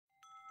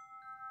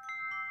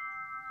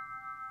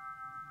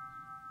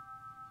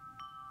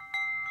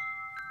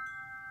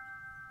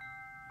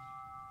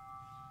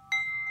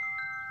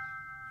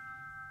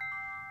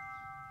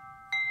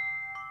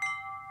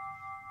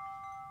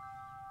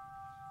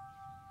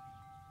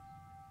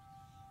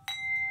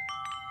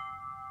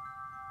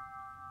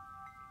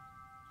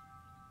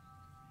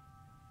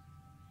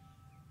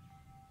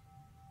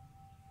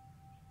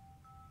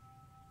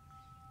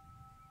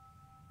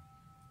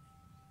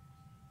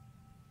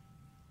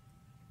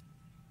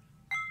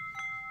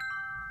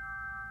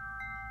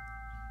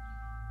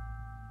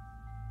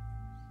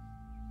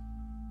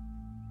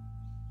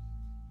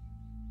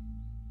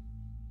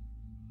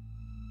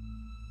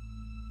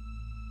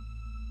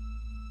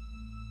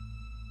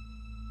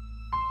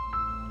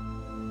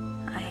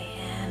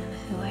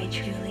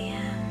truly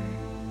am.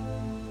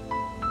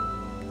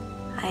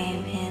 I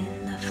am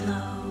in the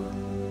flow.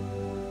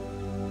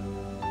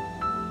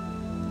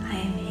 I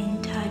am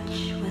in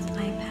touch with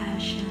my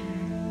passion.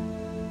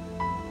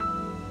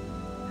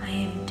 I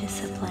am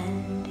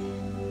disciplined.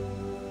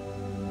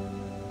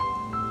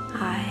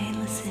 I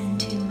listen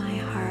to my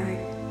heart.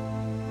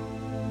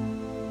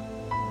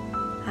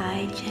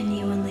 I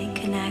genuinely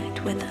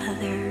connect with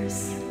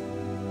others.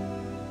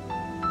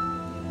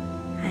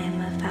 I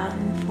am a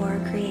fountain for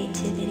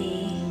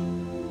creativity.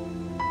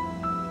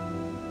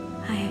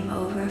 I am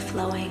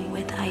overflowing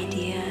with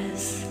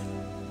ideas.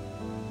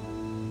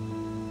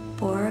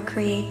 For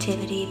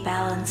creativity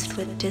balanced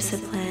with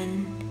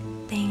discipline,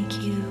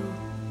 thank you.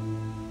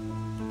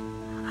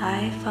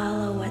 I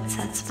follow what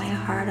sets my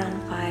heart on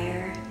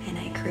fire, and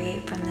I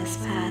create from this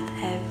path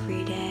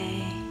every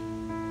day.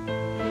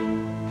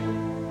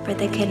 For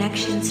the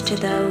connections to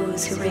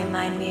those who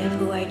remind me of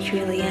who I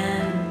truly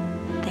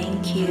am,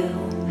 thank you.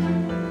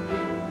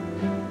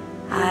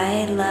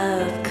 I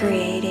love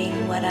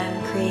creating what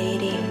I'm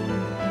creating.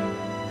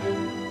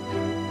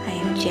 I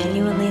am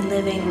genuinely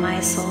living my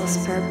soul's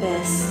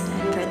purpose,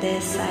 and for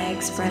this I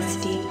express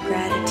deep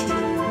gratitude.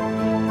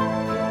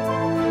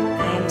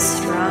 I am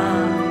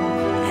strong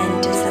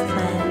and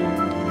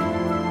disciplined.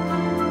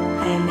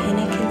 I am in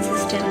a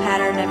consistent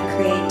pattern of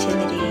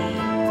creativity.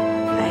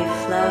 I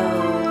flow,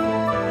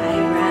 I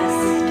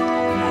rest,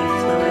 I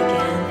flow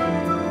again.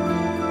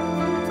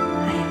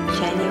 I am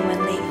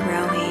genuinely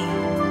growing.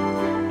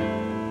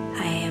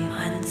 I am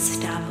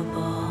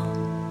unstoppable.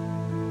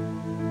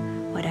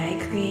 What I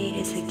create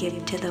is a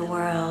gift to the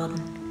world.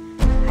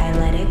 I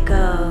let it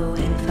go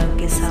and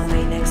focus on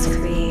my next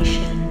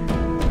creation.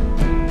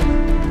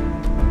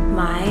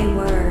 My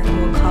word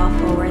will call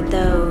forward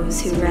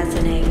those who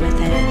resonate with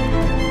it.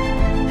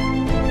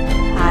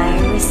 I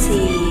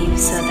receive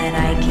so that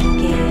I can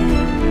give.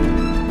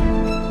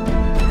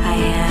 I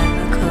am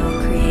a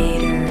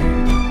co-creator.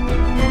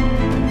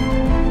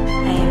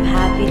 I am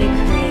happy to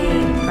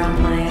create from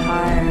my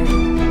heart.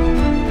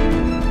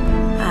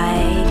 I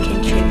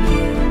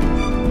contribute.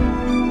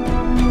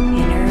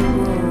 Inner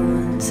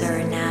wounds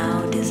are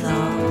now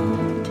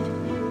dissolved.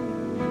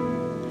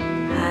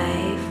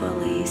 I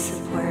fully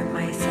support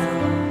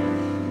myself.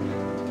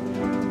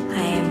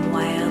 I am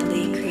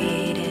wildly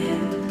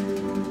creative.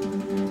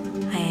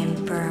 I am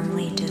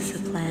firmly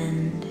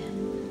disciplined.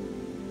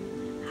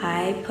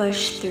 I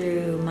push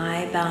through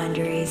my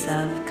boundaries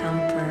of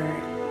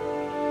comfort.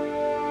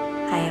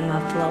 I am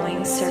a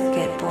flowing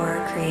circuit for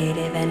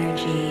creative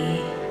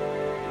energy.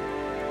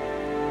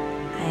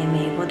 I am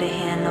able to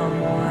handle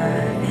more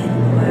and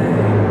more.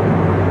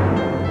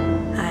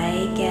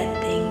 I get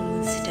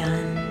things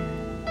done.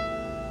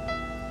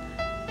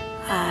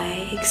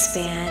 I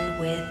expand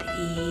with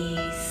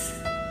ease.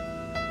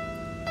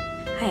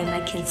 I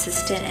am a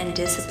consistent and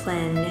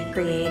disciplined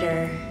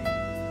creator.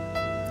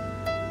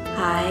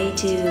 I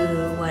do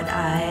what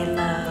I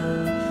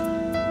love.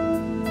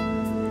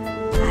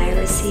 I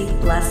receive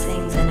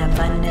blessings in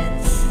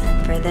abundance,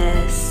 and for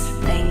this,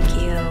 thank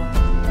you.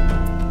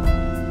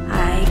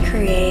 I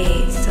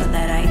create so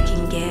that I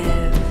can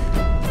give.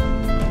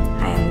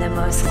 I am the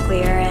most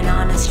clear and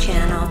honest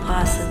channel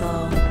possible.